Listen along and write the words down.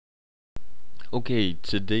Okay,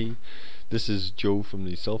 today, this is Joe from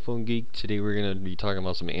the Cell Phone Geek. Today we're going to be talking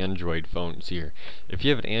about some Android phones here. If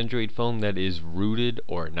you have an Android phone that is rooted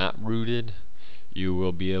or not rooted, you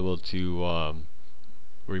will be able to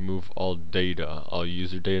remove all data, all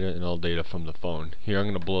user data and all data from the phone. Here I'm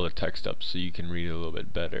going to blow the text up so you can read it a little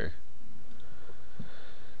bit better.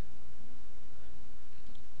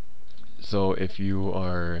 So if you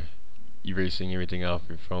are erasing everything off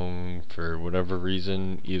your phone for whatever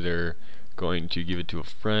reason, either going to give it to a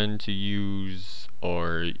friend to use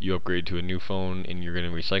or you upgrade to a new phone and you're going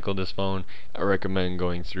to recycle this phone, I recommend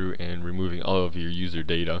going through and removing all of your user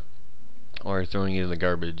data or throwing it in the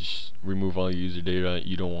garbage. Remove all your user data.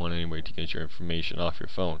 You don't want anybody to get your information off your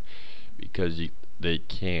phone because they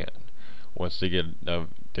can. Once they get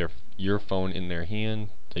your phone in their hand,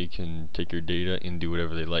 they can take your data and do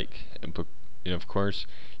whatever they like. And of course,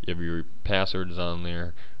 you have your passwords on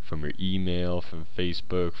there from your email, from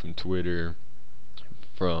Facebook, from Twitter,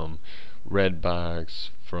 from Redbox,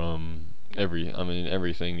 from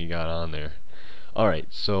everything you got on there. Alright,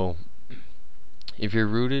 so if you're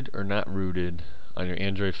rooted or not rooted on your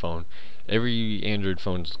Android phone, every Android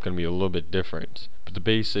phone is going to be a little bit different. But the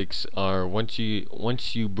basics are once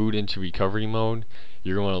you boot into recovery mode,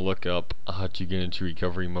 you're going to look up how to get into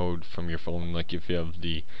recovery mode from your phone. Like if you have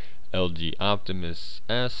the LG Optimus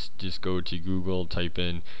S, just go to Google, type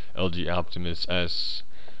in LG Optimus S,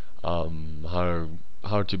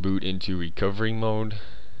 how to boot into recovery mode,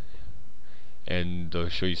 and they'll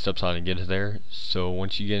show you steps how to get to there. So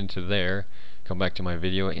once you get into there, come back to my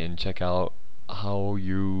video and check out how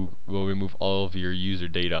you will remove all of your user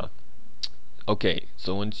data. Okay,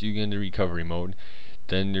 so once you get into recovery mode,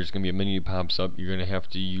 then there's going to be a menu that pops up. You're going to have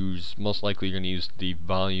to use, most likely you're going to use the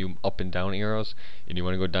volume up and down arrows, and you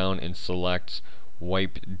want to go down and select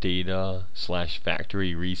wipe data /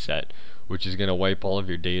 factory reset, which is going to wipe all of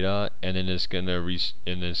your data, and then it's going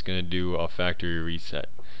to do a factory reset.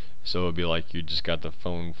 So it'll be like you just got the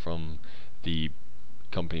phone from the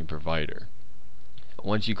company provider.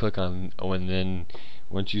 Once you click on,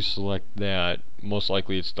 once you select that, most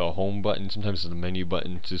likely it's the home button, sometimes it's the menu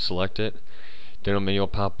button to select it. Then a menu will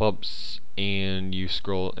pop up and you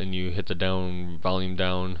scroll and you hit the volume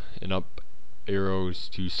down and up arrows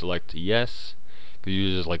to select yes, because you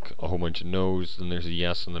use like a whole bunch of no's, then there's a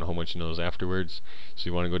yes and then a whole bunch of no's afterwards. So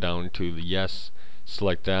you want to go down to the yes,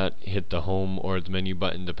 select that, hit the home or the menu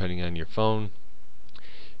button depending on your phone.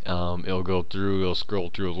 It'll scroll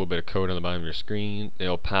through a little bit of code on the bottom of your screen.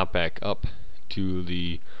 It'll pop back up to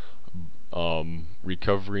the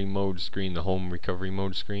recovery mode screen, the home recovery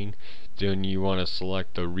mode screen. Then you want to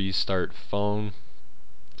select the restart phone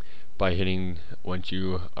by hitting, once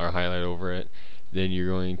you are highlighted over it, then you're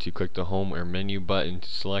going to click the home or menu button to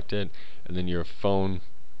select it, and then your phone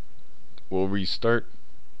will restart.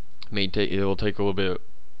 It will take a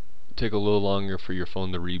little longer for your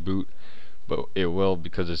phone to reboot, but it will,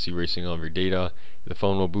 because it's erasing all of your data. The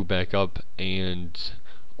phone will boot back up and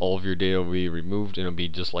all of your data will be removed and it'll be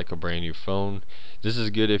just like a brand new phone. This is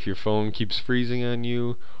good if your phone keeps freezing on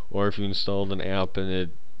you, or if you installed an app and it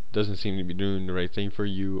doesn't seem to be doing the right thing for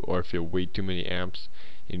you, or if you have way too many apps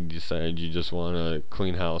and you decide you just want to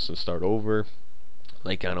clean house and start over,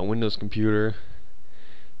 like on a Windows computer.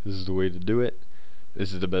 This is the way to do it.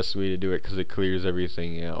 This is the best way to do it because it clears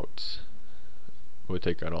everything out. We'll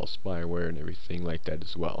take out all spyware and everything like that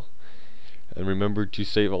as well. And remember to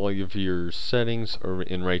save all of your settings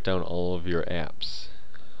and write down all of your apps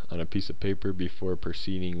on a piece of paper before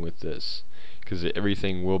proceeding with this, because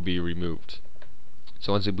everything will be removed.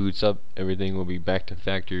 So once it boots up, everything will be back to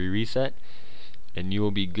factory reset, and you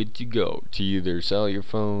will be good to go to either sell your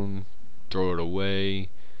phone, throw it away,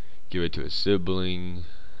 give it to a sibling,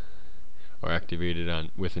 or activate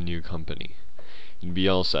it with a new company. You'll be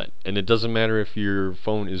all set. And it doesn't matter if your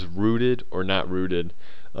phone is rooted or not rooted.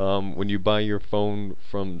 When you buy your phone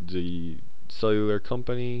from the cellular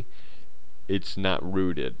company, it's not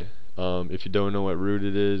rooted. If you don't know what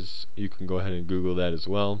rooted is, you can go ahead and Google that as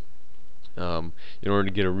well. In order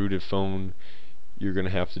to get a rooted phone, you're going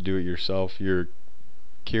to have to do it yourself. Your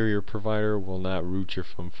carrier provider will not root your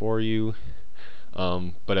phone for you.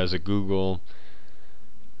 But as a Google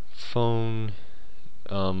phone,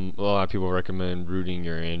 a lot of people recommend rooting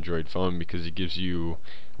your Android phone because it gives you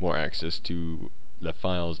more access to the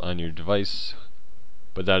files on your device,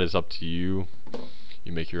 but that is up to you.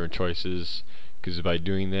 You make your own choices, because by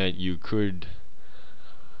doing that you could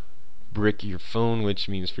brick your phone, which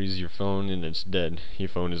means freeze your phone and it's dead. Your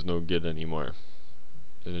phone is no good anymore.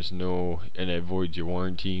 And it voids your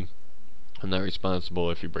warranty. I'm not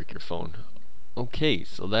responsible if you break your phone. Okay,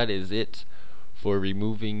 so that is it for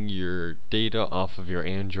removing your data off of your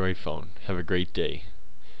Android phone. Have a great day.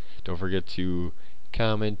 Don't forget to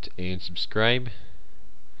comment and subscribe.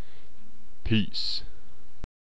 Peace.